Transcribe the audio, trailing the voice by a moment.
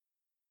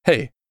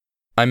Hey,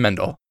 I'm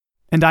Mendel.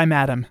 And I'm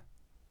Adam.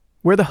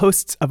 We're the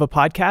hosts of a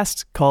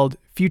podcast called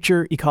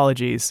Future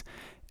Ecologies.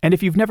 And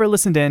if you've never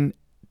listened in,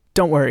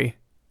 don't worry.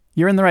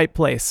 You're in the right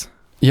place.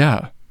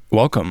 Yeah,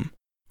 welcome.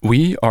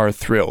 We are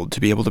thrilled to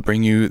be able to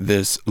bring you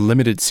this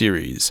limited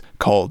series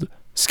called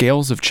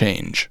Scales of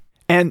Change.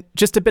 And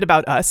just a bit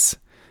about us.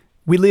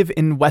 We live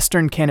in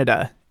Western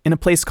Canada, in a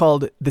place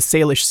called the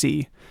Salish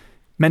Sea.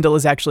 Mendel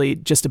is actually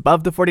just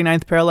above the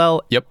 49th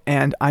parallel. Yep.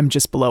 And I'm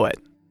just below it.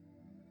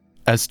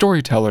 As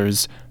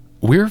storytellers,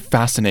 we're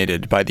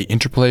fascinated by the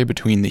interplay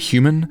between the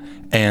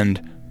human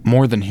and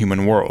more than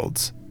human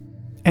worlds.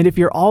 And if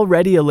you're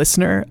already a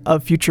listener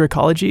of Future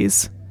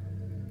Ecologies,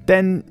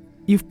 then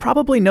you've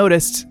probably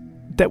noticed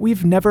that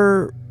we've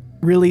never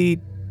really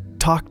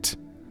talked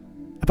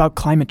about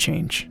climate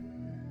change.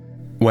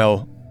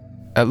 Well,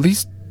 at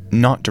least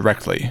not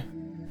directly.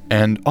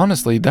 And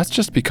honestly, that's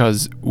just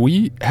because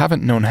we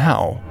haven't known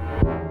how.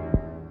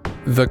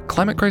 The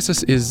climate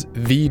crisis is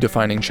the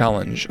defining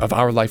challenge of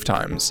our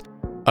lifetimes,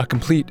 a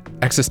complete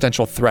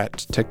existential threat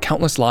to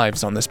countless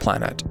lives on this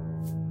planet.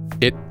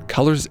 It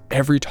colors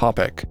every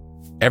topic,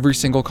 every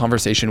single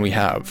conversation we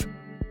have,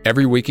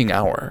 every waking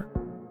hour.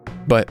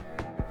 But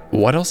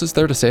what else is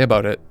there to say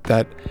about it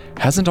that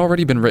hasn't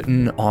already been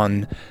written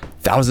on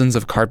thousands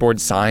of cardboard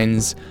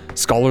signs,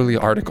 scholarly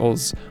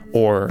articles,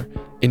 or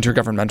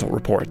intergovernmental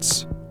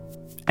reports?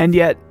 And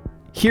yet,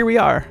 here we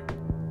are,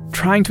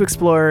 trying to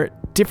explore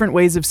different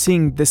ways of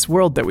seeing this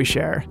world that we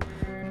share,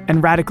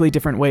 and radically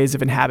different ways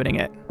of inhabiting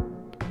it.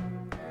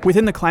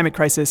 Within the climate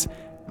crisis,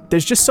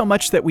 there's just so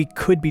much that we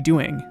could be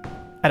doing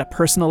at a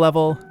personal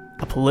level,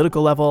 a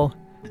political level,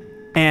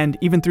 and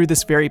even through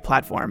this very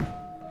platform.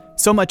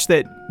 So much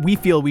that we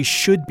feel we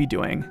should be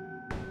doing.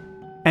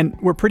 And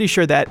we're pretty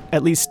sure that,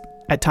 at least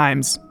at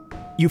times,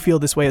 you feel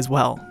this way as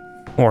well.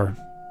 Or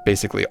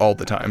basically all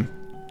the time.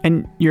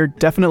 And you're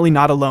definitely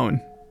not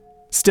alone.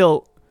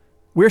 Still,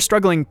 we're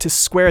struggling to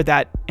square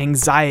that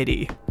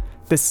anxiety,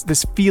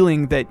 this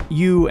feeling that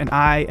you and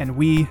I and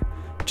we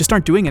just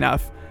aren't doing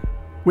enough,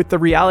 with the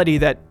reality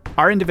that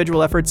our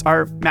individual efforts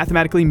are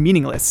mathematically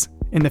meaningless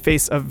in the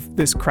face of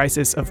this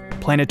crisis of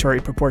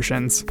planetary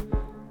proportions.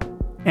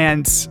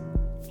 And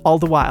all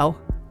the while,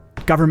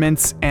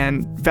 governments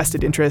and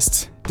vested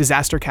interests,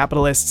 disaster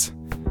capitalists,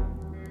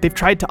 they've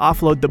tried to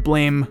offload the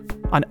blame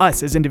on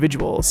us as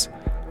individuals,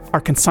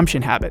 our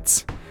consumption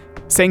habits,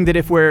 saying that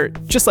if we're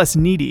just less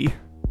needy,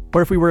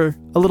 or if we were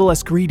a little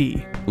less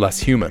greedy, less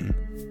human,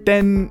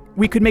 then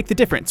we could make the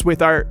difference with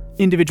our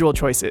individual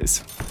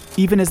choices,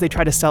 even as they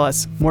try to sell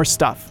us more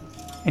stuff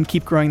and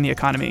keep growing the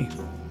economy.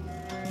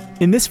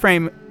 In this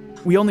frame,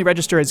 we only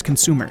register as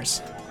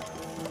consumers.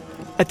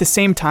 At the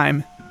same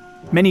time,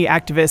 many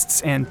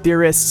activists and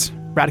theorists,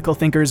 radical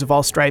thinkers of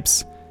all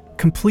stripes,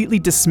 completely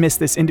dismiss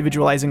this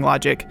individualizing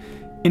logic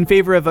in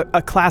favor of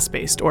a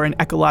class-based or an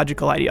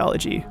ecological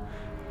ideology,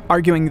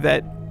 arguing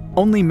that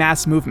only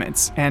mass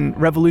movements and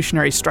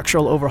revolutionary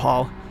structural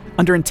overhaul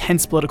under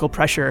intense political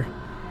pressure,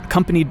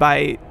 accompanied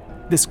by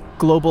this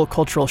global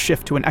cultural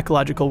shift to an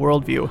ecological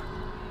worldview,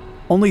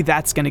 only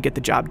that's going to get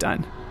the job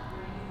done.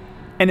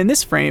 And in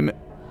this frame,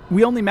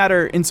 we only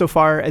matter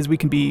insofar as we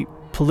can be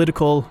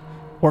political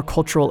or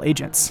cultural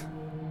agents.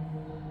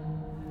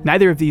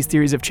 Neither of these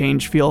theories of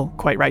change feel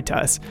quite right to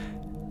us.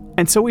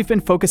 And so we've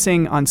been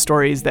focusing on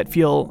stories that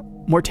feel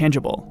more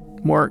tangible,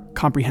 more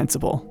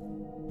comprehensible.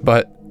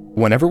 But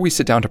whenever we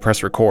sit down to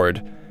press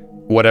record,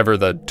 whatever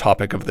the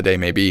topic of the day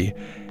may be,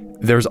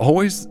 there's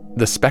always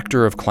the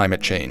specter of climate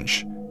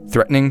change,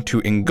 threatening to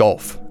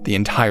engulf the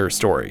entire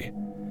story.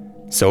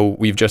 So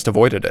we've just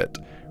avoided it,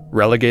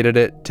 relegated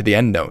it to the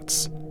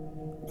endnotes.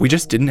 We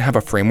just didn't have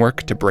a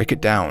framework to break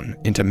it down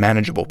into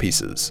manageable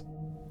pieces.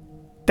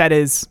 That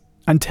is,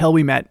 until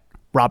we met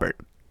Robert.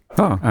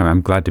 Oh,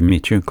 I'm glad to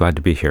meet you. Glad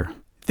to be here.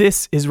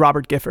 This is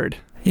Robert Gifford.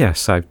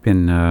 Yes, I've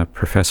been a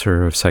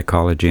professor of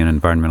psychology and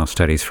environmental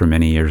studies for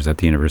many years at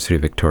the University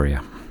of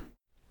Victoria.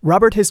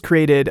 Robert has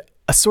created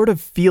a sort of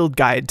field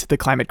guide to the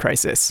climate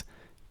crisis,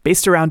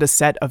 based around a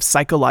set of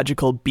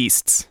psychological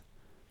beasts,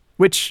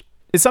 which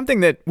is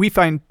something that we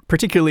find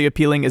particularly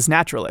appealing as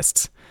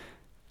naturalists,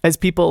 as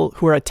people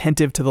who are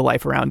attentive to the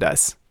life around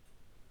us.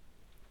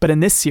 But in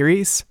this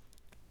series,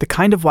 the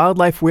kind of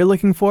wildlife we're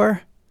looking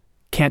for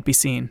can't be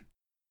seen.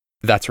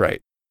 That's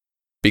right,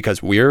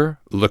 because we're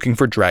looking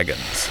for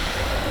dragons.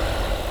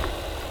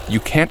 You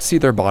can't see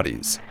their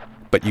bodies,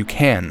 but you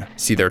can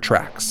see their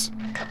tracks.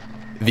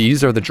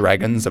 These are the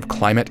dragons of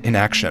climate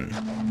inaction.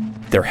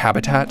 Their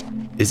habitat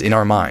is in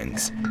our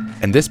minds,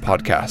 and this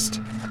podcast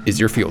is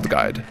your field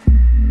guide.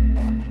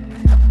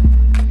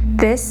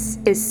 This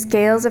is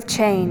Scales of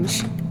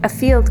Change, a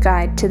field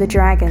guide to the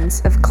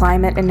dragons of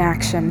climate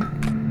inaction.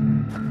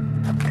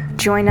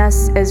 Join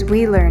us as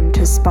we learn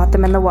to spot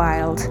them in the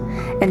wild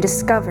and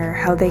discover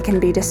how they can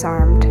be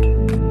disarmed.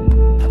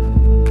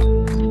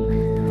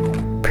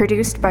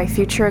 Produced by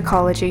Future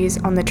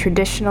Ecologies on the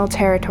traditional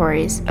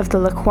territories of the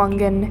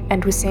Lekwungen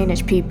and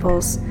WSÁNEĆ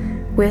peoples,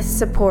 with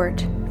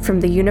support from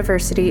the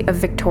University of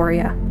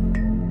Victoria.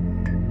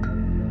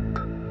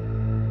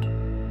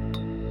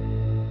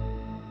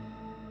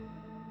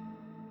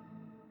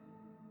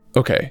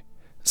 Okay,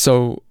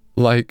 so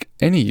like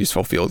any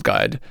useful field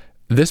guide,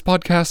 this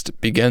podcast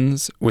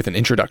begins with an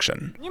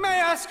introduction. You may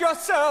ask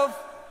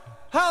yourself,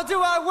 how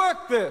do I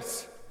work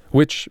this?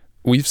 Which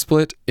we've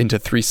split into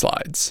 3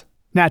 slides.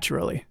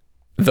 Naturally.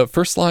 The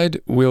first slide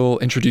will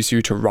introduce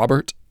you to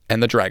Robert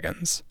and the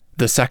dragons.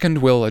 The second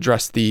will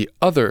address the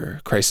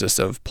other crisis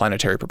of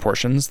planetary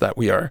proportions that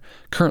we are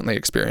currently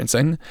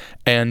experiencing.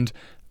 And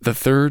the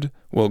third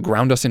will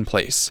ground us in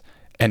place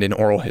and in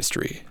oral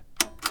history.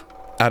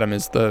 Adam,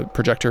 is the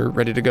projector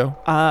ready to go?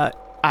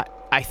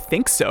 I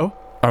think so.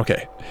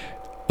 Okay,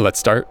 let's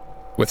start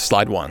with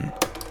slide 1.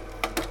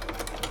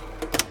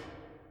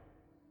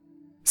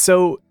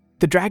 So,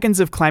 the Dragons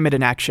of Climate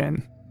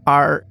Inaction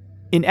are,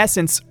 in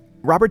essence,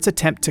 Robert's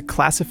attempt to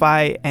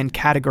classify and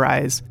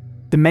categorize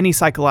the many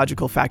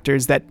psychological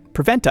factors that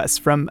prevent us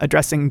from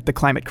addressing the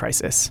climate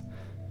crisis.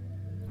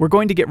 We're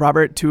going to get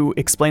Robert to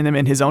explain them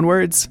in his own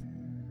words,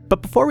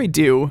 but before we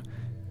do,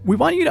 we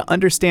want you to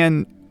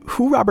understand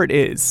who Robert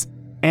is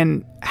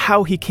and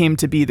how he came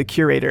to be the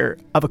curator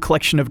of a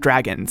collection of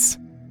dragons.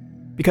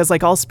 Because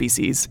like all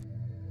species,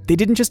 they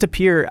didn't just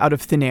appear out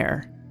of thin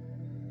air.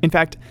 In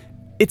fact,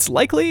 it's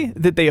likely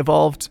that they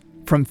evolved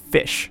from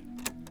fish.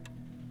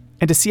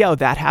 And to see how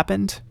that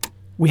happened,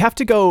 we have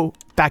to go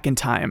back in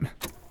time.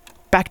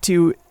 Back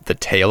to the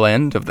tail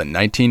end of the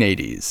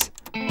 1980s.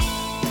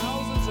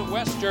 Thousands of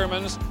West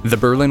Germans. The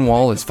Berlin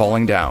Wall is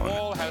falling down.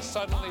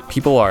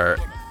 People are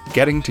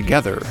getting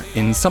together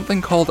in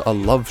something called a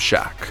love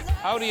shack.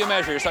 How do you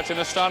measure such an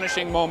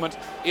astonishing moment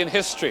in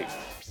history?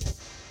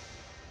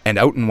 And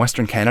out in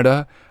Western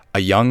Canada, a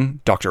young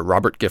Dr.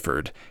 Robert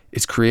Gifford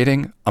is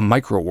creating a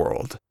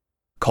microworld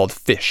called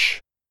Fish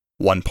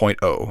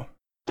 1.0.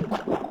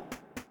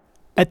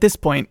 At this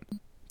point,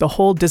 the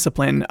whole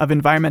discipline of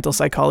environmental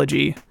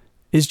psychology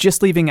is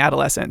just leaving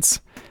adolescence,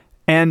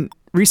 and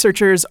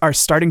researchers are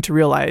starting to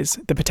realize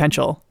the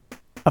potential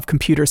of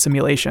computer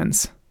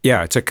simulations.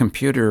 Yeah, it's a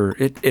computer.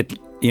 I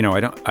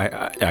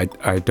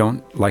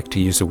don't like to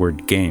use the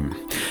word game.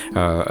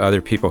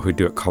 Other people who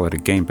do it call it a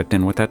game, but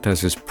then what that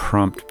does is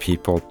prompt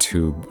people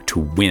to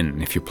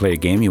win. If you play a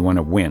game, you want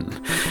to win.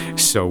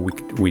 So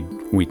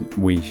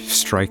we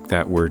strike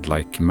that word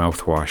like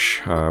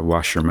mouthwash.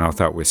 Wash your mouth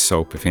out with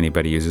soap. If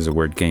anybody uses the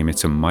word game,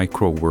 it's a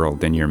micro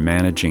world, and you're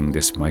managing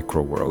this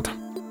micro world.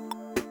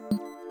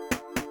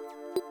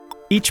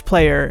 Each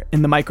player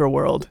in the micro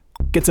world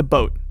gets a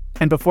boat,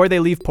 and before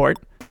they leave port,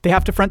 they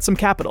have to front some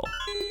capital.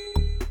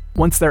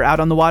 Once they're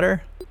out on the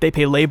water, they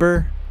pay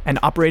labor and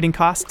operating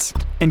costs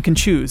and can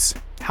choose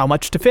how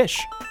much to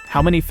fish, how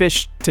many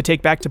fish to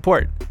take back to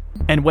port,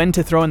 and when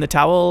to throw in the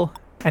towel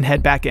and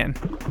head back in.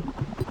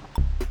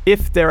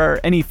 If there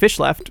are any fish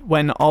left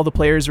when all the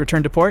players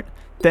return to port,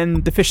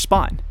 then the fish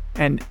spawn,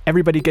 and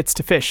everybody gets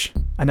to fish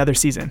another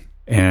season.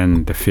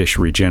 And the fish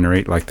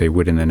regenerate like they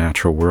would in the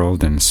natural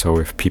world, and so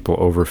if people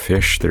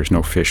overfish, there's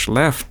no fish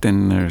left,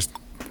 and there's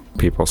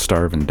people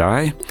starve and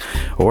die.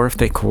 Or if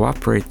they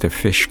cooperate, the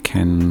fish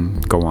can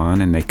go on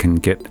and they can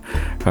get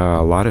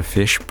a lot of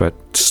fish, but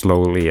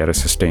slowly at a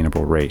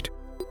sustainable rate.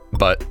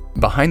 But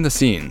behind the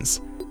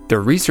scenes, the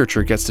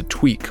researcher gets to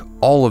tweak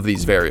all of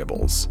these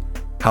variables.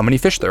 How many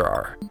fish there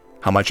are,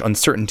 how much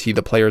uncertainty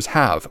the players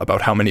have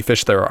about how many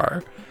fish there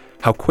are,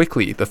 how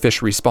quickly the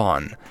fish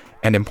respawn,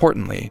 and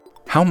importantly,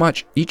 how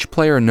much each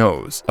player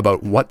knows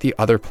about what the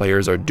other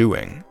players are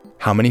doing,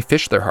 how many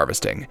fish they're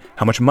harvesting,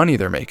 how much money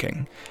they're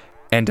making.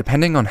 And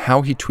depending on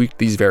how he tweaked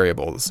these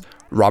variables,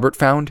 Robert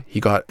found he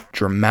got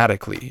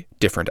dramatically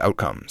different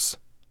outcomes.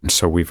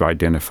 So we've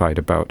identified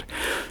about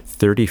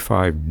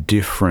 35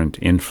 different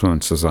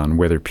influences on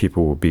whether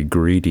people will be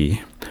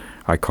greedy,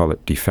 I call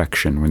it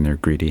defection when they're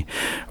greedy,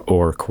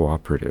 or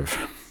cooperative.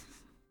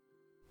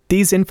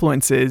 These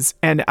influences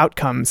and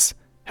outcomes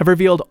have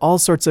revealed all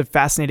sorts of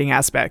fascinating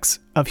aspects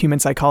of human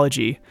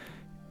psychology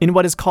in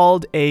what is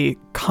called a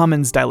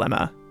commons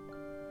dilemma,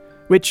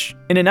 which,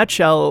 in a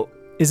nutshell,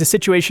 is a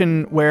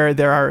situation where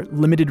there are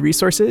limited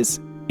resources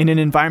in an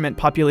environment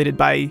populated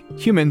by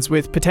humans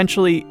with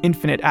potentially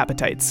infinite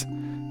appetites,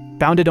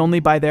 bounded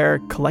only by their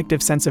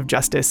collective sense of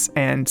justice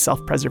and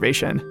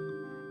self-preservation.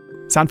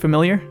 Sound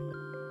familiar?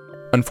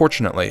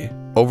 Unfortunately,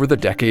 over the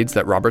decades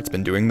that Robert's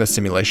been doing this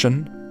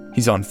simulation,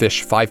 he's on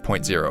Fish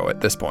 5.0 at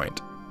this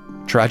point.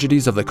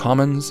 Tragedies of the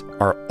commons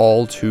are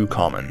all too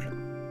common.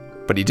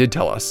 But he did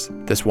tell us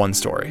this one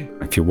story.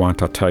 If you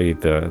want, I'll tell you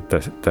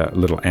the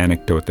little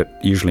anecdote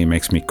that usually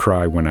makes me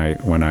cry when I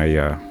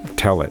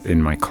tell it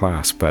in my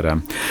class. But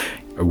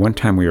one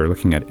time we were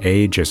looking at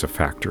age as a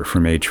factor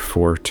from age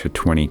 4 to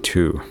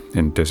 22.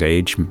 And does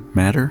age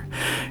matter?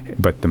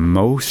 But the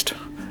most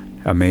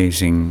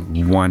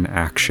amazing one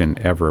action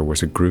ever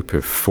was a group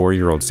of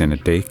 4-year-olds in a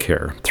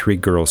daycare, 3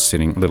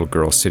 little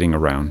girls sitting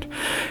around,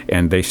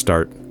 and they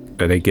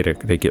get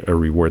a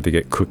reward. They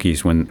get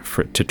cookies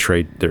to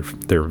trade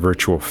their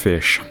virtual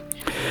fish.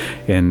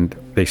 And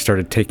they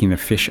started taking the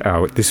fish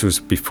out. This was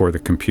before the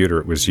computer.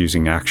 It was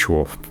using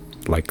actual,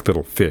 like,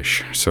 little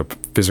fish, so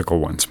physical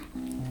ones.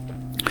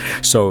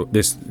 So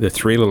the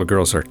 3 little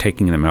girls are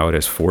taking them out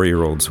as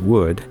 4-year-olds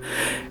would,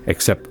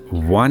 except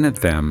one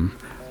of them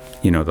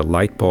the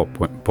light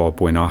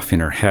bulb went off in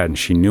her head and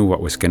she knew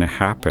what was going to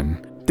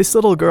happen. This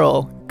little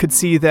girl could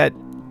see that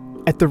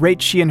at the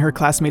rate she and her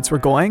classmates were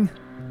going,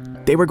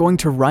 they were going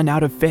to run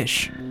out of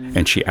fish.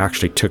 And she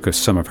actually took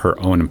some of her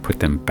own and put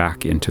them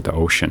back into the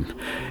ocean.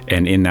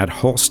 And in that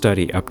whole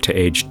study up to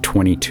age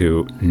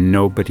 22,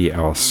 nobody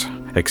else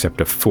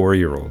except a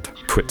 4-year-old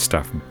put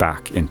stuff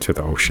back into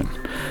the ocean.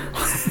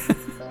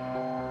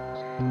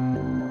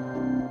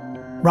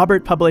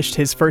 Robert published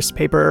his first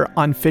paper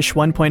on Fish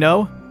 1.0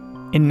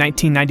 in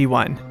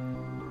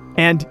 1991.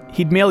 And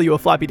he'd mail you a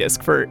floppy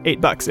disk for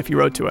 $8 if you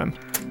wrote to him.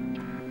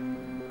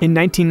 In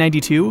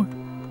 1992,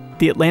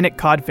 the Atlantic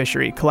cod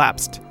fishery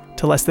collapsed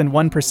to less than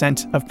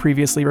 1% of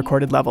previously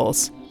recorded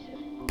levels,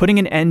 putting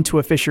an end to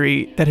a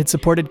fishery that had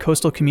supported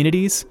coastal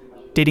communities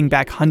dating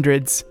back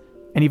hundreds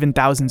and even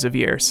thousands of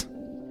years.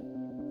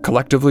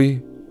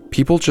 Collectively,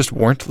 people just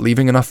weren't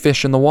leaving enough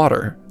fish in the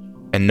water,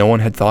 and no one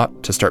had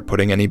thought to start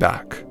putting any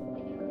back.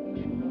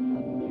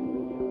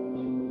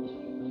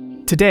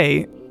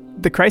 Today,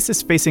 the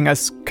crisis facing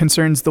us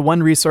concerns the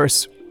one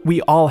resource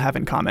we all have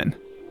in common: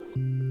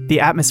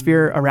 the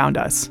atmosphere around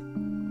us.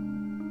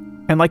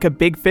 And like a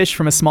big fish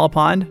from a small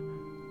pond,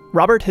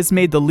 Robert has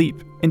made the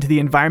leap into the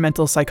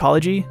environmental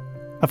psychology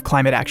of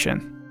climate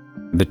action.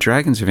 The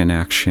dragons of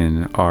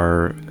inaction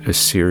are a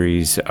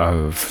series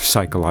of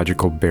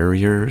psychological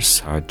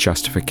barriers,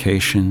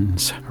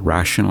 justifications,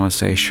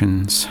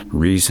 rationalizations,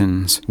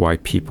 reasons why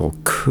people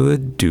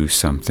could do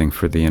something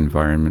for the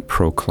environment,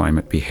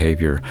 pro-climate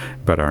behavior,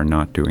 but are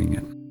not doing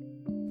it.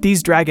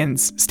 These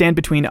dragons stand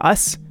between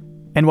us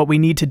and what we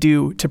need to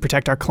do to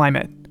protect our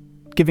climate,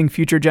 giving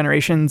future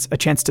generations a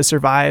chance to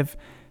survive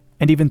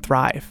and even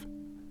thrive.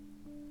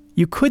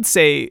 You could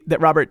say that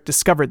Robert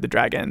discovered the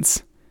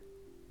dragons.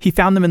 He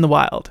found them in the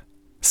wild,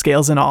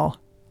 scales and all,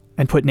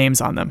 and put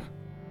names on them.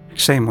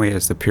 Same way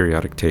as the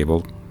periodic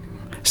table,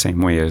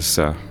 same way as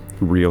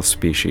real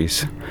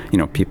species.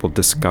 People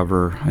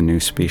discover a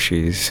new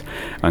species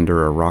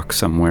under a rock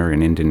somewhere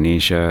in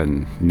Indonesia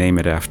and name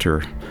it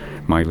after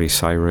Miley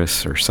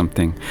Cyrus or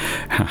something.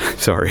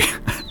 Sorry.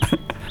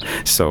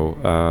 So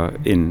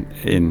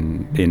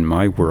in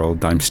my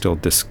world, I'm still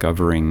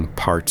discovering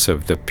parts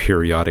of the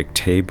periodic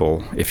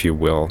table, if you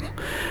will,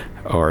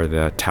 or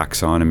the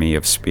taxonomy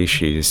of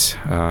species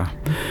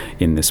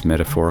in this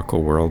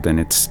metaphorical world, and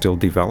it's still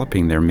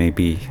developing. There may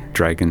be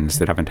dragons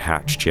that haven't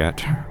hatched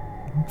yet.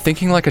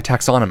 Thinking like a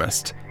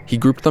taxonomist, he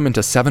grouped them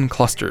into 7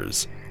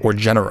 clusters, or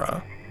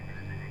genera.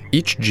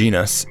 Each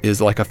genus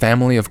is like a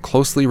family of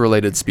closely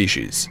related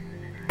species.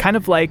 Kind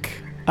of like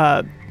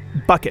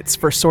buckets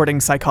for sorting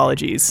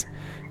psychologies.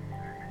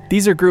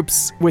 These are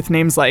groups with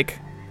names like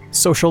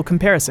social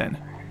comparison,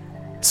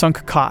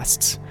 sunk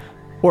costs,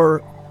 or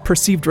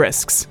perceived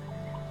risks.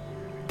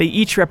 They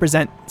each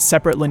represent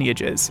separate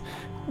lineages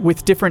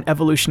with different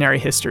evolutionary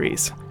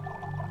histories.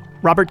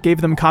 Robert gave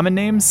them common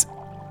names,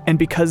 and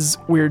because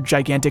we're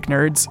gigantic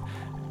nerds,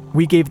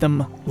 we gave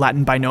them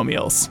Latin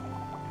binomials.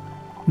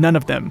 None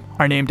of them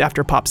are named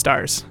after pop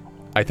stars.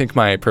 I think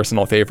my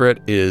personal favorite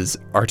is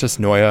Artis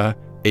Noia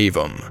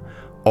avum,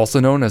 also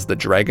known as the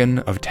dragon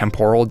of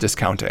temporal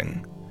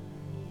discounting.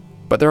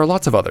 But there are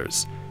lots of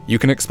others. You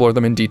can explore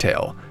them in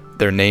detail,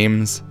 their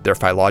names, their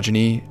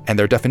phylogeny, and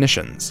their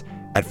definitions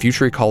at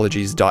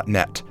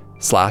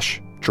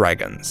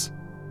futureecologies.net/dragons.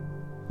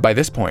 By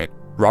this point,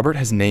 Robert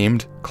has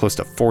named close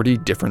to 40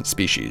 different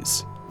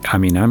species.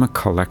 I'm a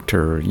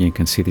collector. You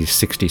can see these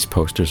 60s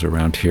posters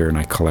around here, and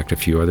I collect a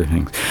few other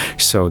things.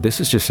 So this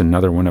is just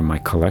another one of my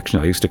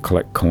collections. I used to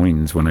collect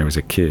coins when I was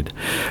a kid.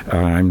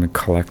 I'm a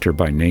collector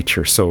by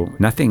nature, so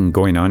nothing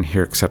going on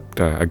here except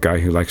a guy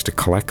who likes to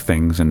collect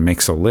things and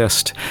makes a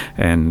list,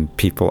 and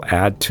people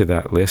add to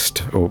that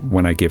list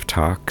when I give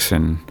talks.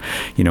 And,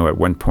 at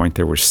one point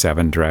there were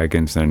 7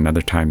 dragons, and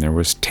another time there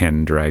was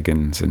 10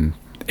 dragons and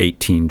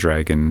 18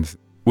 dragons.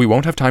 We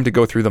won't have time to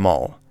go through them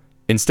all.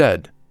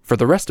 Instead, for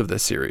the rest of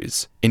this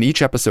series, in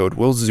each episode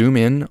we'll zoom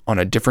in on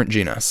a different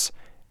genus,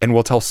 and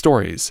we'll tell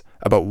stories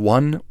about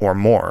one or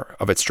more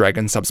of its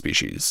dragon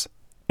subspecies.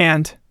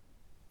 And,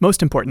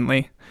 most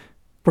importantly,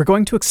 we're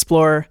going to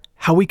explore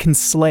how we can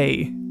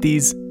slay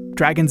these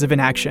dragons of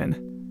inaction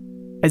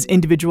as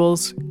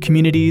individuals,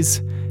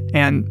 communities,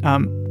 and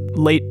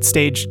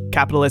late-stage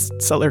capitalist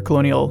settler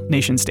colonial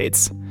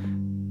nation-states.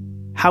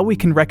 How we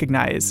can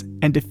recognize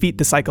and defeat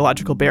the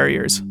psychological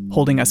barriers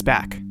holding us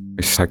back.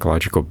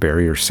 Psychological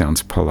barrier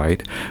sounds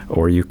polite,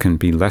 or you can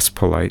be less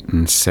polite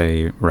and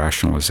say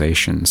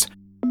rationalizations.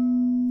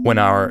 When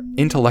our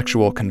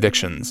intellectual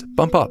convictions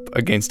bump up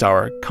against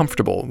our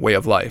comfortable way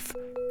of life,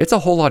 it's a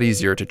whole lot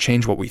easier to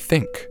change what we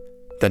think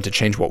than to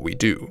change what we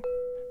do.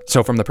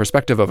 So from the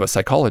perspective of a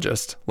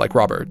psychologist like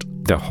Robert,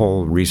 the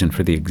whole reason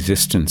for the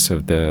existence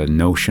of the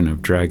notion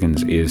of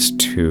dragons is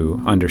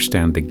to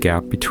understand the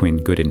gap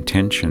between good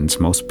intentions.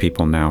 Most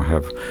people now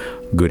have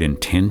good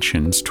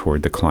intentions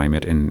toward the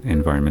climate and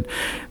environment,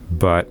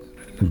 but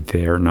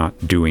they're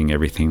not doing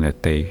everything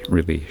that they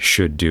really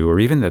should do, or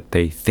even that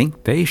they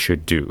think they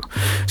should do.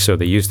 So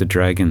they use the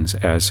dragons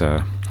as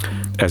a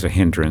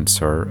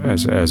hindrance, or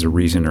as a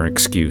reason or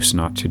excuse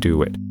not to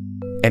do it.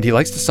 And he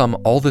likes to sum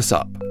all this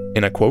up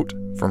in a quote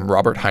from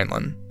Robert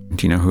Heinlein.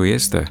 Do you know who he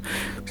is?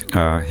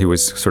 He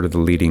was sort of the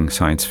leading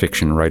science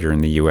fiction writer in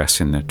the U.S.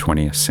 in the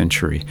 20th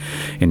century.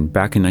 And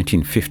back in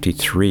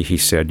 1953, he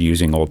said,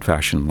 using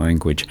old-fashioned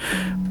language,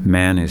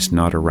 man is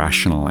not a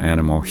rational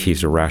animal,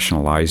 he's a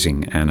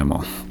rationalizing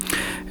animal.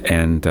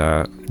 And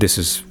this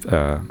is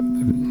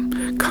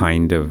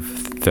kind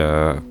of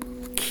the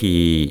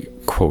key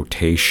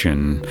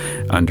quotation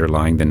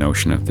underlying the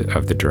notion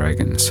of the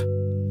dragons.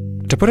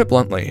 To put it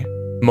bluntly,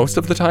 most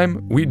of the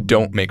time, we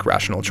don't make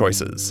rational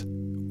choices.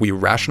 We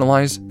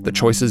rationalize the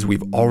choices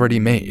we've already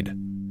made,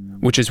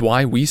 which is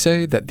why we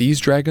say that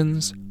these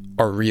dragons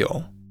are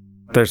real.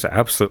 There's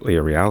absolutely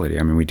a reality.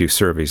 I mean, we do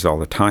surveys all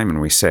the time and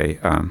we say,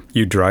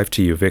 you drive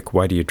to UVic,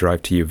 why do you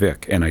drive to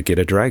UVic? And I get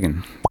a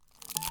dragon.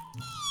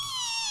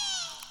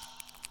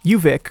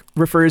 UVic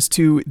refers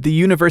to the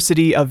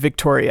University of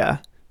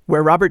Victoria,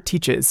 where Robert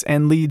teaches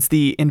and leads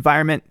the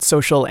Environment,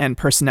 Social, and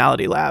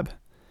Personality Lab.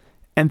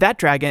 And that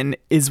dragon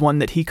is one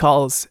that he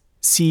calls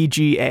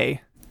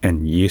CGA.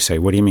 And you say,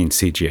 what do you mean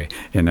CGA?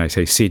 And I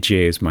say,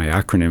 CGA is my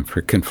acronym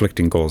for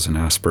conflicting goals and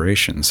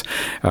aspirations.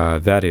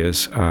 That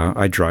is,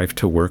 I drive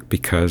to work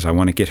because I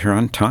want to get here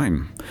on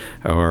time,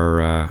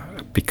 or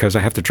because I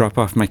have to drop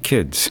off my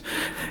kids.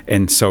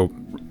 And so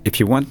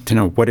if you want to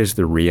know what is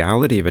the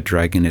reality of a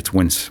dragon, it's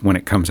when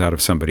it comes out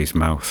of somebody's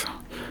mouth.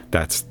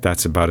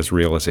 That's about as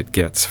real as it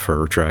gets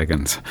for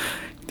dragons.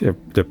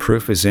 The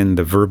proof is in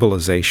the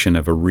verbalization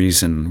of a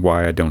reason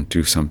why I don't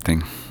do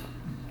something.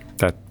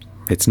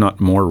 It's not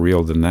more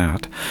real than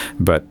that,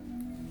 but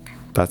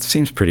that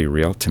seems pretty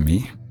real to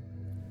me.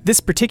 This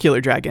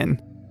particular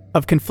dragon,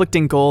 of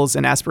conflicting goals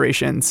and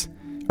aspirations,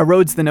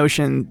 erodes the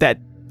notion that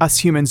us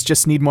humans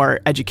just need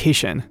more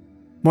education,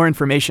 more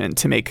information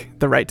to make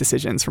the right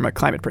decisions from a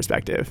climate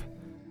perspective.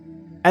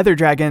 Other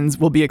dragons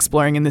we'll be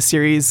exploring in this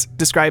series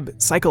describe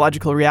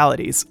psychological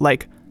realities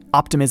like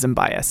optimism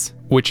bias,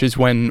 which is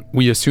when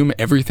we assume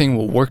everything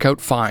will work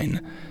out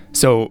fine,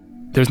 so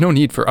there's no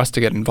need for us to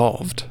get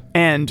involved.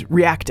 And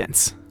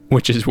reactance,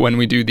 which is when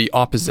we do the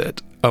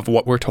opposite of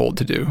what we're told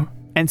to do.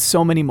 And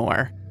so many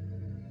more.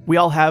 We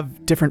all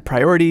have different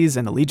priorities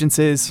and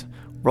allegiances,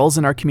 roles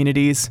in our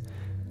communities,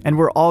 and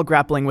we're all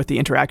grappling with the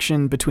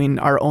interaction between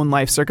our own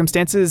life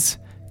circumstances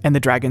and the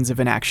dragons of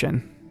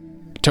inaction.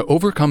 To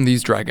overcome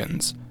these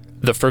dragons,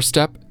 the first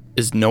step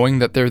is knowing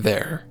that they're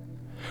there.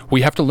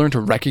 We have to learn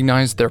to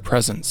recognize their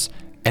presence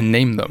and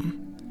name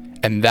them.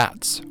 And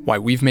that's why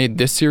we've made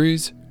this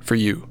series for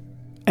you.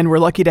 And we're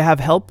lucky to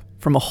have help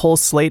from a whole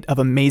slate of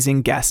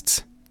amazing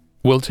guests.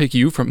 We'll take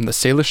you from the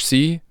Salish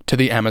Sea to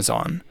the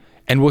Amazon,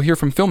 and we'll hear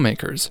from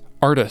filmmakers,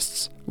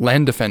 artists,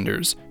 land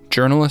defenders,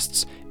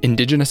 journalists,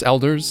 indigenous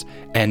elders,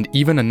 and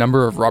even a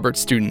number of Robert's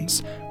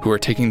students who are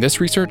taking this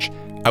research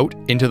out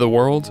into the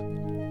world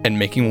and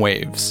making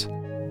waves.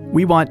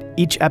 We want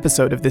each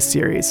episode of this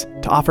series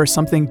to offer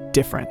something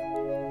different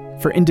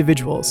for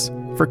individuals,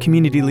 for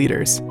community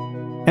leaders,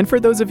 and for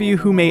those of you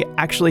who may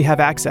actually have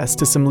access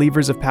to some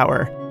levers of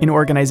power in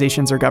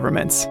organizations or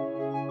governments.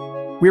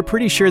 We're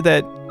pretty sure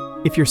that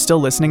if you're still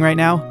listening right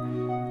now,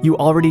 you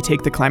already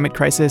take the climate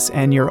crisis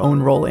and your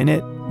own role in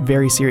it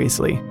very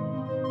seriously.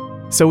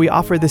 So we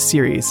offer this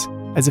series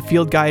as a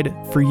field guide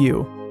for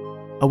you,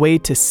 a way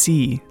to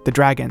see the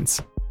dragons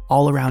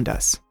all around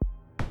us.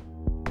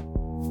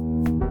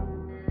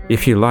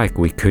 If you like,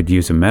 we could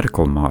use a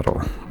medical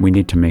model. We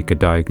need to make a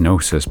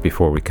diagnosis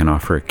before we can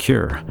offer a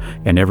cure,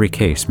 and every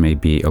case may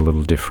be a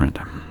little different.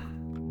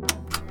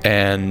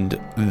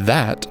 And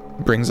that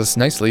brings us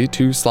nicely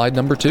to slide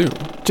number 2.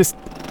 Just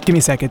give me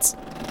a sec, it's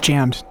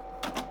jammed.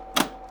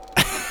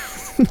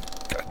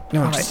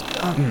 No, all just,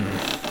 right.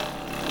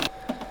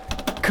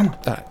 Come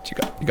on.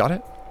 You got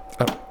it?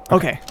 Oh,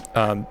 okay.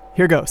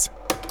 Here goes.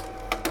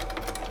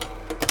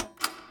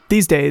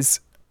 These days,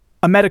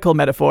 a medical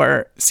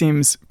metaphor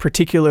seems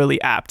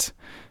particularly apt.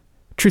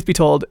 Truth be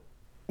told,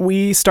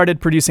 we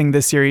started producing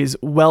this series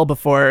well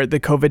before the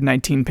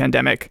COVID-19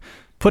 pandemic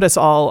put us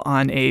all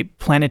on a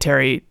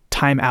planetary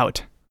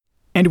timeout.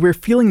 And we're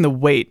feeling the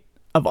weight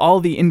of all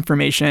the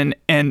information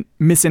and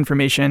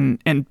misinformation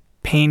and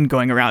pain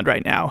going around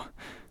right now.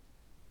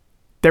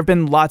 There have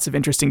been lots of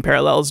interesting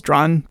parallels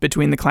drawn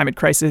between the climate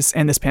crisis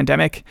and this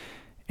pandemic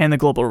and the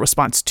global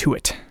response to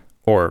it.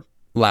 Or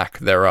lack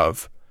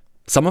thereof.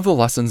 Some of the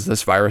lessons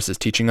this virus is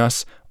teaching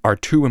us are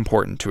too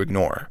important to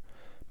ignore.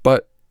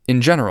 But in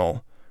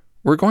general,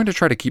 we're going to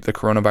try to keep the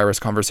coronavirus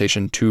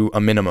conversation to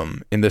a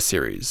minimum in this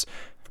series,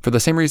 for the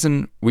same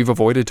reason we've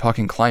avoided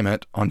talking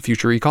climate on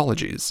future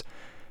ecologies.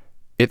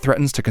 It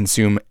threatens to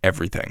consume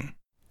everything.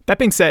 That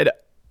being said,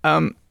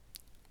 I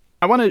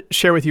want to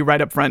share with you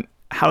right up front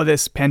how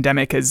this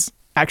pandemic has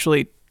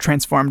actually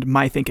transformed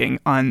my thinking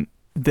on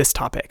this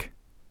topic.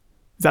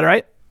 Is that all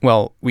right?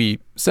 Well, we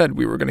said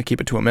we were going to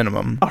keep it to a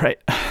minimum. All right,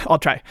 I'll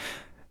try.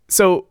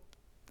 So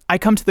I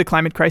come to the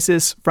climate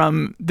crisis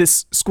from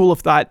this school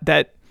of thought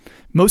that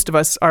most of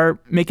us are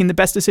making the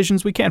best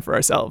decisions we can for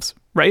ourselves,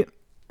 right?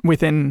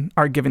 Within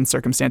our given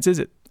circumstances,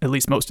 at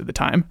least most of the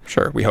time.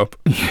 Sure, we hope.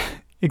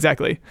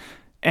 Exactly.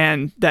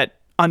 And that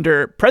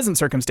under present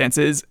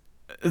circumstances,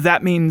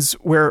 that means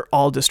we're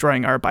all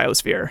destroying our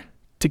biosphere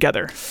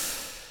together.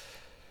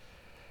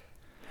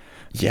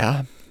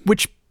 Yeah.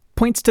 Which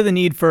points to the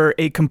need for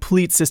a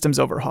complete systems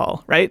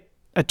overhaul, right?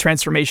 A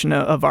transformation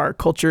of our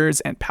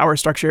cultures and power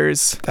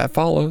structures. That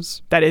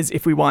follows. That is,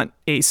 if we want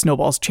a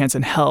snowball's chance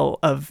in hell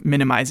of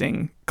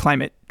minimizing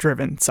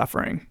climate-driven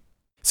suffering.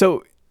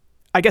 So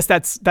I guess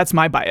that's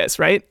my bias,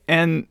 right?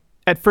 And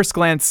at first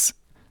glance,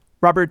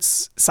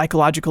 Robert's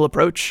psychological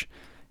approach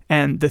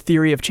and the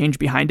theory of change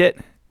behind it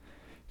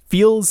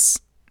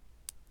feels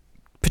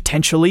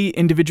potentially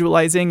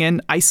individualizing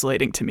and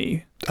isolating to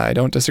me. I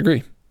don't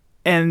disagree.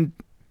 And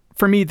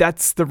for me,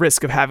 that's the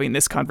risk of having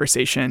this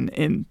conversation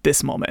in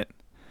this moment.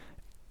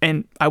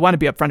 And I want to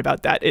be upfront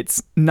about that.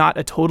 It's not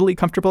a totally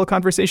comfortable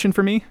conversation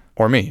for me.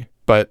 Or me.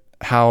 But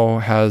how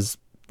has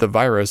the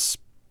virus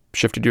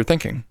shifted your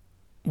thinking?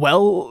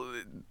 Well,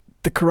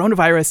 the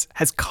coronavirus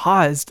has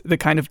caused the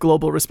kind of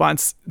global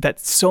response that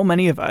so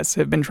many of us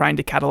have been trying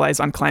to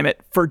catalyze on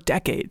climate for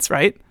decades,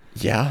 right?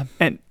 Yeah.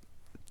 And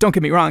don't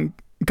get me wrong,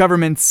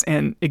 governments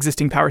and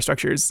existing power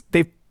structures,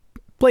 they've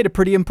played a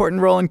pretty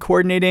important role in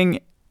coordinating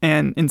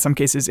and in some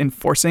cases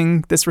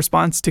enforcing this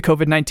response to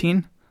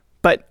COVID-19.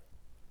 But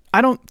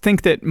I don't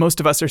think that most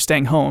of us are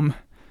staying home,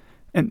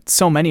 and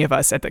so many of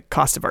us at the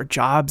cost of our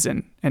jobs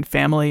and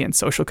family and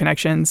social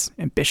connections,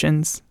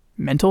 ambitions,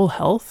 mental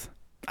health.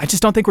 I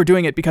just don't think we're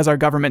doing it because our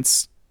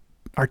governments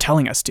are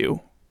telling us to,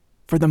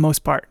 for the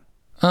most part.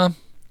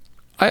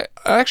 I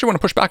actually want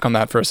to push back on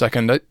that for a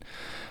second.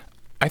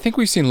 I think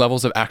we've seen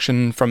levels of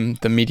action from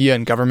the media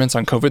and governments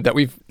on COVID that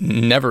we've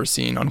never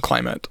seen on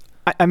climate.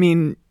 I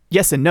mean,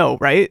 yes and no,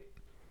 right?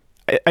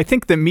 I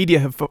think the media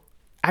have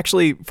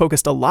actually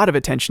focused a lot of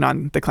attention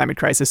on the climate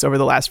crisis over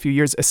the last few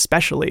years,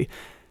 especially.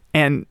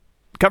 And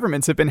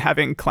governments have been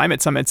having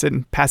climate summits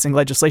and passing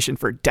legislation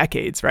for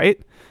decades, right?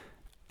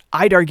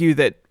 I'd argue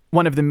that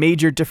one of the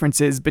major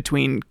differences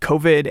between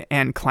COVID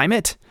and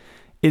climate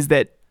is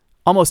that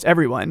almost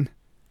everyone,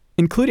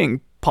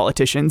 including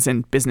politicians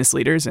and business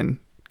leaders and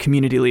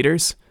community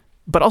leaders,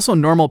 but also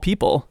normal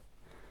people,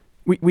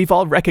 we've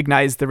all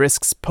recognized the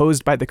risks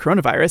posed by the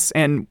coronavirus,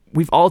 and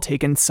we've all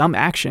taken some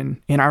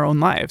action in our own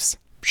lives.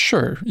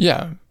 Sure,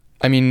 yeah.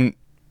 I mean,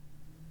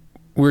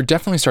 we're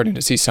definitely starting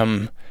to see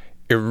some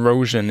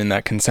erosion in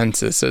that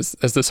consensus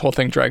as this whole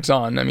thing drags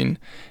on. I mean,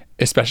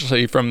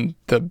 especially from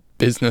the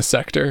business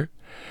sector.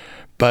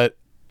 But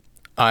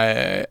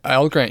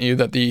I'll grant you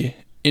that the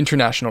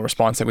international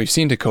response that we've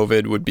seen to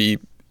COVID would be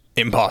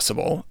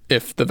impossible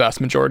if the vast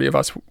majority of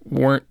us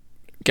weren't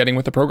getting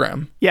with the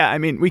program. Yeah, I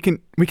mean, we can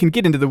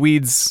get into the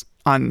weeds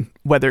on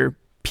whether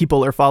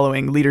people are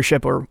following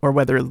leadership or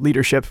whether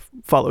leadership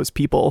follows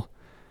people.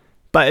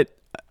 But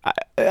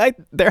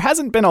there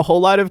hasn't been a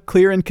whole lot of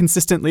clear and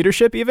consistent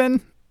leadership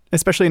even,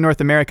 especially in North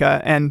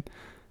America. And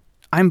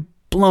I'm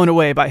blown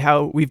away by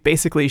how we've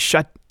basically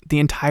shut the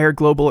entire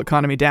global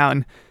economy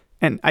down.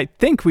 And I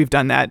think we've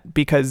done that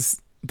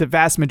because the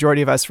vast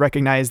majority of us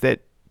recognize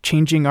that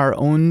changing our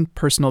own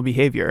personal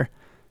behavior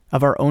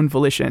of our own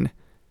volition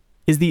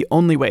is the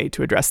only way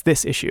to address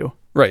this issue.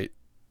 Right.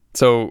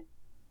 So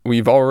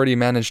we've already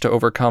managed to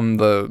overcome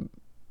the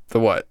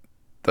what?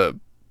 The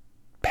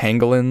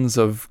pangolins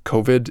of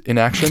COVID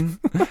inaction?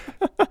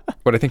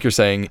 What I think you're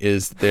saying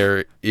is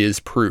there is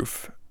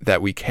proof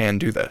that we can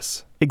do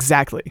this.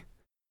 Exactly.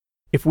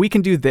 If we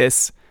can do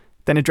this,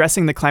 then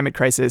addressing the climate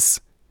crisis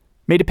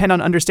may depend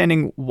on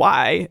understanding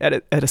why,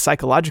 at a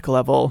psychological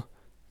level,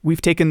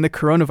 we've taken the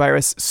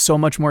coronavirus so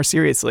much more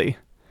seriously.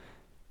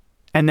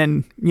 And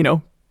then,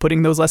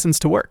 putting those lessons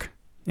to work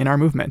in our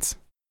movements.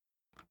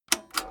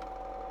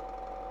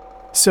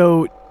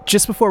 So,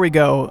 just before we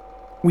go,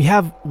 we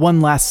have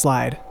one last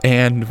slide.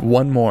 And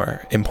one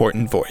more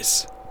important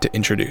voice to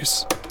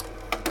introduce.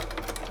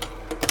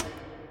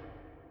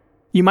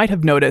 You might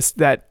have noticed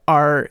that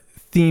our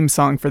theme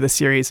song for the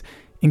series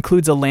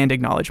includes a land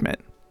acknowledgement.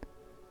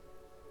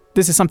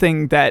 This is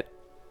something that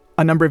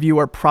a number of you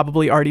are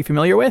probably already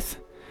familiar with,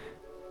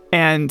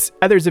 and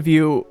others of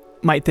you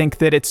might think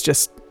that it's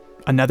just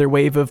another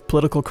wave of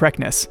political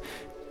correctness,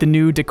 the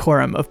new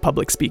decorum of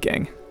public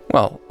speaking.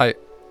 Well,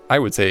 I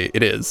would say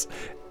it is,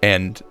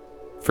 and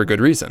for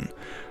good reason.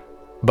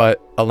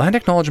 But a land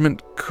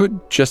acknowledgement could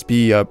just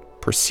be a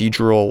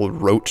procedural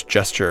rote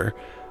gesture,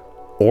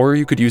 or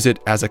you could use it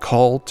as a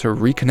call to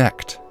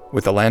reconnect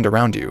with the land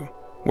around you,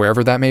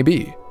 wherever that may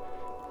be,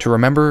 to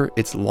remember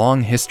its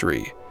long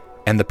history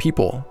and the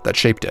people that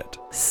shaped it.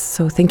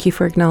 So thank you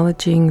for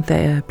acknowledging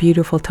the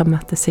beautiful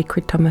Tumut, the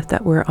sacred Tumut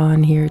that we're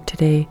on here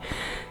today.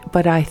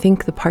 But I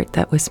think the part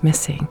that was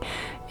missing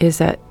is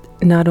that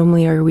not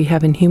only are we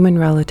having human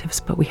relatives,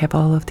 but we have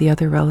all of the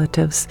other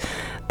relatives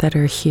that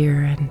are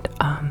here and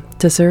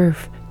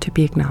deserve to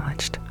be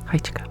acknowledged.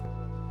 Haichika.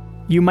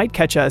 You might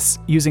catch us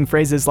using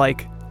phrases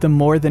like the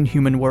more than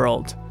human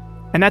world.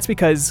 And that's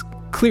because,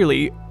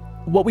 clearly,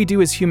 what we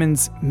do as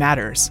humans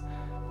matters.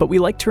 But we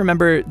like to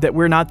remember that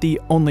we're not the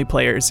only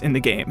players in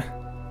the game.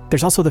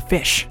 There's also the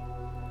fish.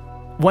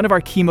 One of our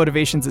key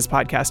motivations as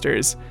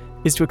podcasters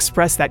is to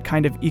express that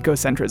kind of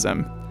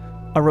ecocentrism,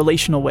 a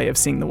relational way of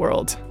seeing the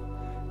world,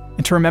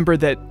 and to remember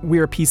that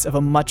we're a piece of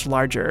a much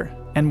larger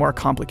and more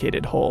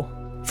complicated whole.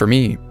 For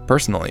me,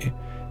 personally,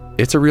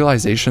 it's a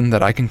realization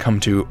that I can come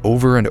to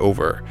over and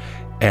over,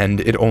 and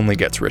it only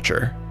gets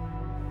richer.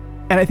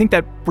 And I think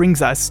that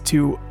brings us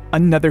to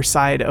another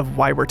side of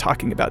why we're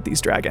talking about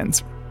these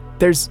dragons.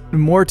 There's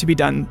more to be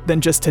done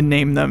than just to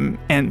name them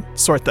and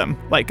sort them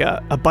like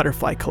a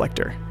butterfly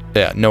collector.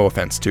 Yeah, no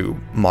offense to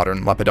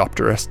modern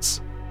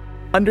lepidopterists.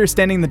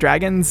 Understanding the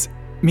dragons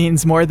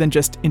means more than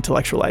just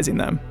intellectualizing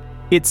them.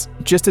 It's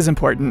just as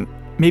important,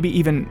 maybe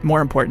even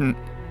more important,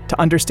 to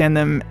understand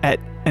them at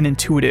an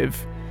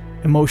intuitive,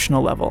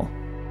 emotional level.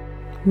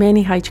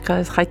 Many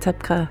haichkas,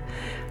 haitapka,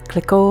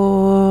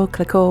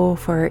 Kliko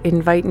for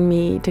inviting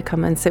me to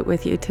come and sit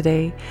with you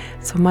today.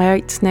 So my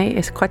artsne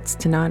is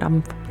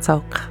Quetztenadam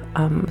Sauk.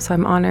 So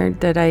I'm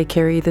honored that I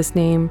carry this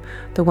name.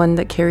 The one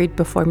that carried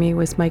before me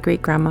was my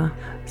great-grandma.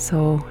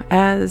 So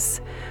as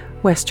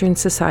Western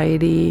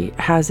society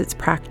has its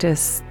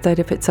practice that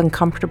if it's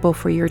uncomfortable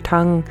for your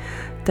tongue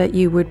that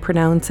you would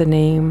pronounce a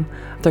name,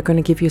 they're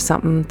going to give you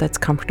something that's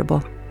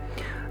comfortable.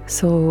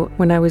 So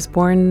when I was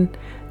born,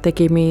 they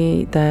gave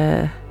me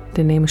the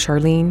name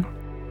Charlene.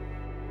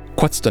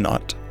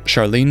 Quetztenat,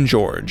 Charlene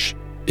George,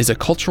 is a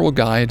cultural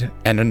guide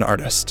and an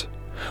artist.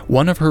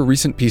 One of her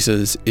recent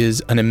pieces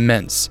is an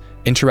immense,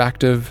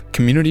 interactive,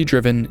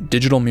 community-driven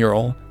digital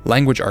mural,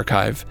 language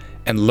archive,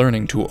 and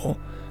learning tool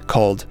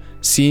called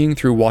Seeing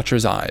Through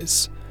Watchers'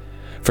 Eyes.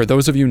 For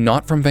those of you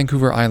not from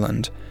Vancouver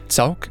Island,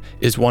 Sauk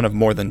is one of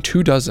more than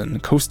 24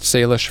 Coast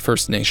Salish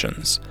First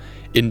Nations,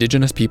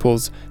 Indigenous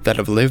peoples that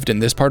have lived in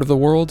this part of the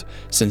world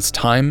since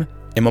time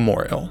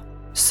immemorial.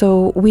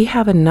 So we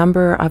have a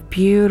number of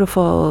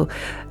beautiful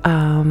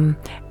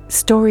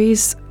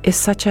stories is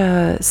such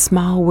a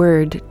small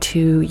word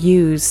to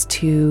use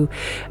to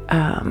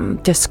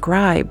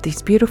describe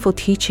these beautiful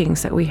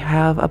teachings that we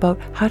have about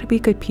how to be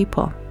good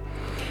people.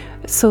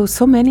 So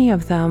many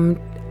of them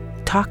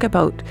talk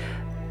about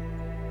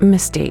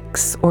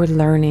mistakes or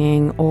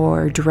learning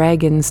or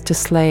dragons to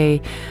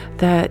slay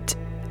that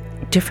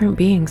different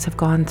beings have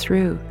gone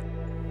through.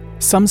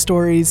 Some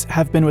stories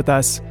have been with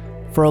us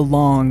for a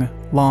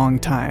long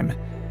time,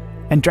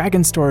 and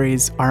dragon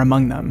stories are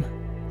among them.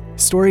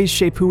 Stories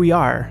shape who we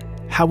are,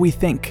 how we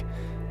think,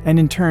 and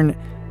in turn,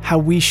 how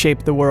we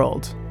shape the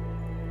world.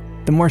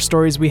 The more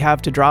stories we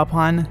have to draw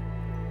upon,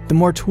 the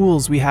more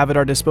tools we have at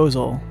our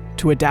disposal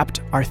to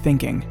adapt our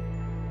thinking.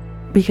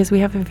 Because we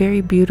have a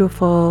very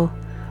beautiful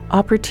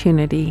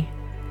opportunity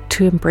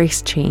to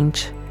embrace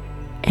change.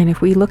 And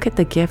if we look at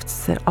the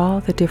gifts that all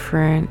the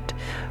different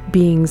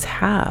beings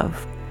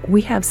have,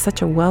 we have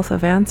such a wealth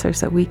of answers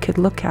that we could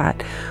look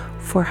at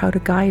for how to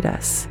guide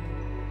us.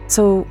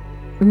 So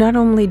not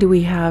only do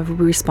we have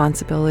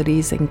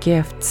responsibilities and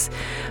gifts,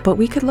 but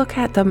we could look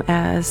at them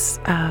as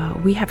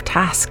we have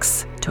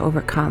tasks to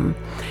overcome.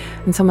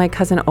 And so my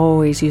cousin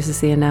always uses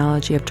the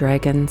analogy of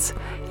dragons.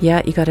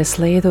 Yeah, you got to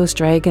slay those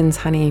dragons,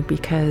 honey,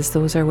 because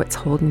those are what's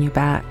holding you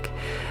back.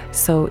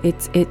 So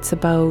it's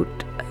about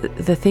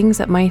the things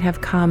that might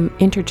have come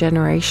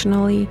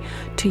intergenerationally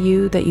to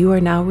you that you are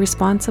now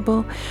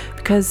responsible,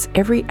 because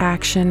every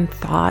action,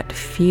 thought,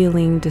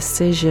 feeling,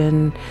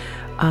 decision,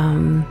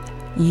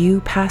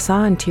 you pass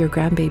on to your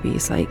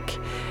grandbabies,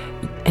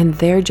 and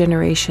their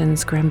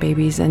generations,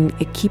 grandbabies, and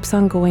it keeps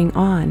on going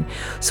on.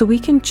 So we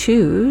can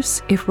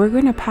choose if we're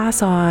going to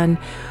pass on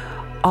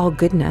all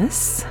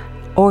goodness,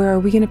 or are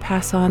we going to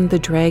pass on the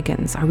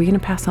dragons? Are we going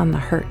to pass on the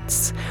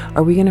hurts?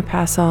 Are we going to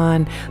pass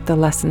on the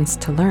lessons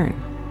to learn?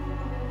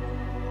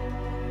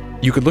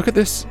 You could look at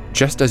this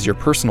just as your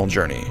personal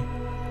journey,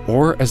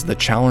 or as the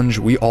challenge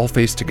we all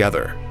face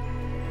together.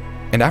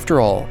 And after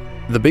all,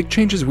 the big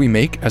changes we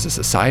make as a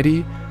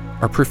society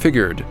are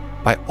prefigured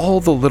by all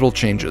the little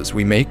changes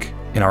we make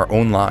in our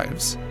own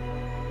lives.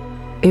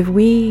 If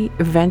we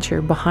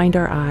venture behind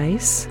our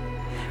eyes,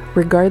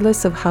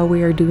 regardless of how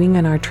we are doing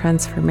in our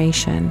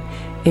transformation,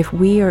 if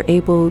we are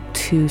able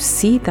to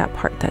see that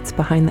part that's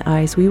behind the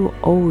eyes, we will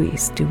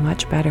always do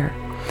much better,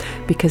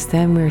 because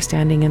then we're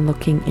standing and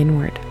looking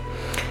inward.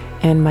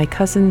 And my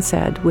cousin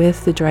said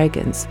with the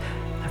dragons,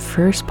 the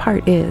first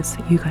part is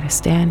you got to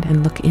stand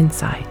and look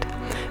inside,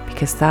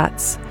 because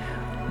that's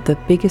the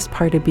biggest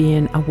part of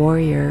being a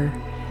warrior,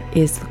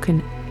 is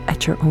looking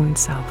at your own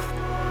self.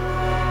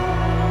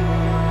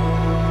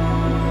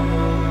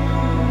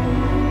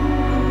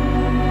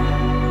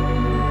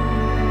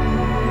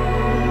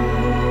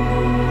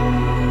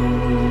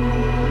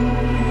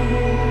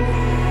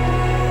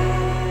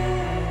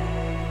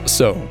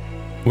 So,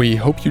 we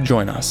hope you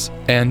join us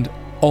and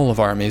all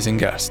of our amazing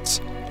guests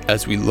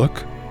as we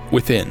look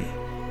within,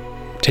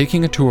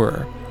 taking a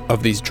tour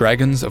of these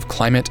dragons of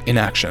climate in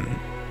action.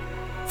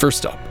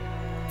 First up,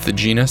 the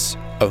genus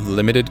of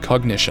limited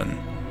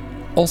cognition,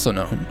 also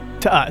known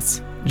To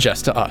us.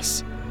 just to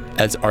us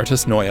as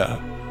Artis Noia.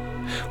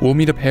 We'll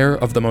meet a pair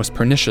of the most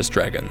pernicious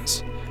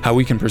dragons, how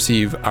we can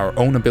perceive our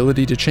own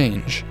ability to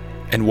change,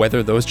 and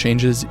whether those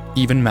changes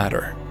even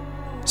matter.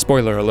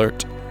 Spoiler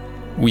alert,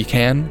 we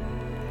can,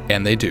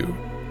 and they do.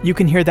 You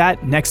can hear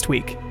that next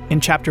week in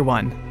Chapter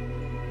 1.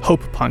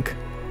 Hope Punk.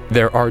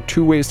 There are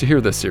 2 ways to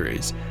hear this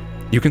series.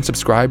 You can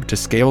subscribe to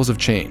Scales of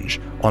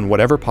Change on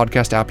whatever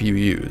podcast app you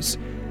use,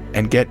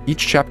 and get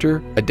each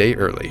chapter a day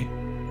early.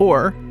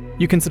 Or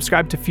you can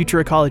subscribe to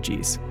Future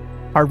Ecologies,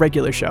 our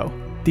regular show.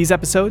 These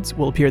episodes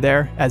will appear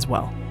there as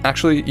well.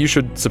 Actually, you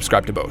should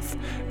subscribe to both.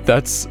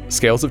 That's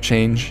Scales of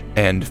Change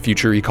and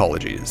Future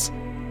Ecologies.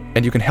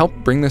 And you can help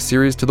bring this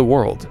series to the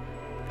world.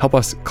 Help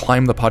us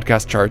climb the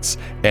podcast charts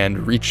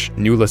and reach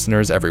new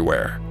listeners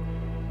everywhere.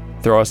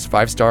 Throw us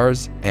 5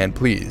 stars, and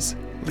please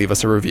leave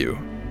us a review.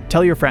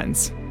 Tell your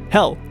friends.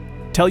 Hell,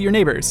 tell your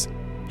neighbors,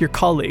 your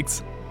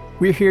colleagues.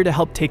 We're here to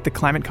help take the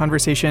climate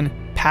conversation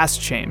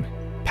past shame,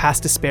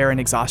 past despair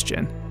and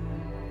exhaustion.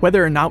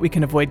 Whether or not we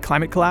can avoid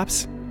climate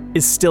collapse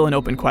is still an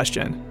open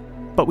question,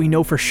 but we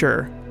know for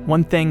sure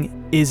one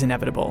thing is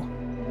inevitable: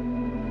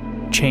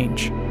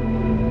 change.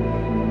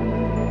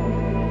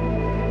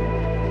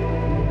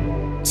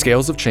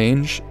 Scales of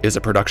Change is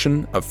a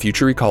production of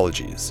Future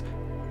Ecologies,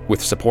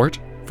 with support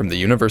from the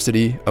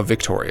University of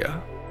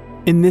Victoria.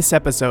 In this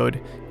episode,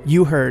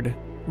 you heard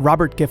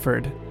Robert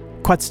Gifford,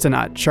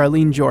 Quetzalcoatl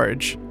Charlene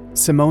George,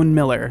 Simone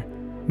Miller,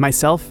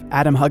 myself,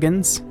 Adam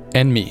Huggins,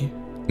 And me,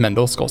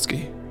 Mendel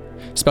Skolsky.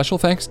 Special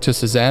thanks to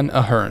Suzanne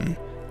Ahern,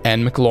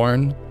 Anne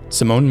McLaurin,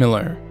 Simone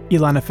Miller,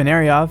 Ilana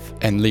Feneryov,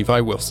 and Levi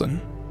Wilson.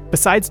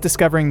 Besides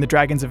discovering the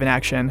Dragons of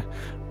Inaction,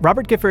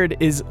 Robert Gifford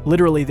is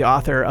literally the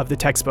author of the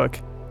textbook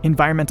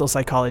Environmental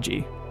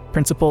Psychology,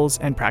 Principles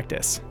and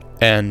Practice.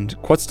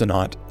 And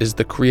Quetzalcoatl is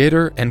the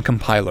creator and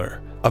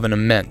compiler of an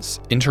immense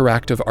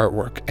interactive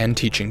artwork and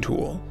teaching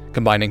tool,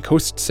 combining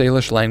Coast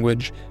Salish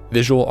language,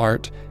 visual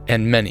art,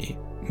 and many,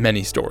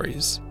 many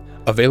stories.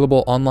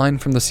 Available online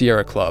from the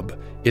Sierra Club,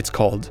 it's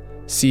called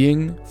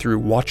Seeing Through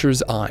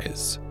Watcher's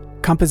Eyes.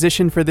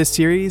 Composition for this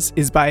series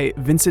is by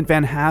Vincent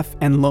Van Haff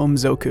and Lom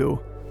Zoku.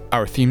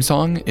 Our theme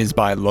song is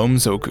by Lom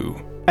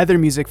Zoku. Other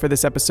music for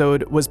this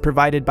episode was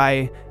provided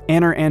by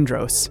Anar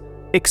Andros,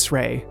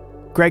 X-Ray,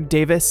 Greg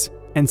Davis,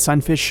 and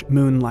Sunfish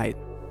Moonlight.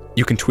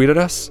 You can tweet at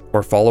us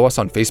or follow us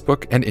on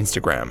Facebook and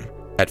Instagram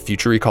at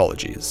Future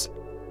Ecologies,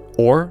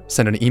 or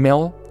send an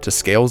email to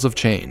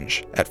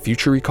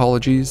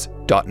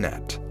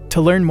scalesofchange@futureecologies.net.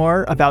 To learn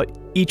more about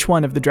each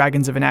one of the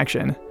Dragons of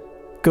Inaction,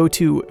 go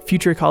to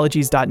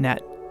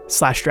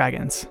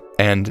futureecologies.net/dragons.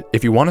 And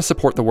if you want to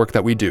support the work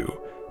that we do,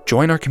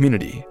 join our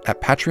community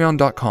at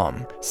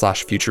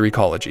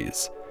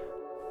patreon.com/futureecologies.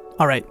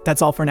 All right,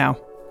 that's all for now.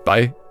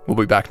 Bye. We'll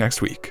be back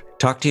next week.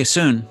 Talk to you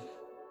soon.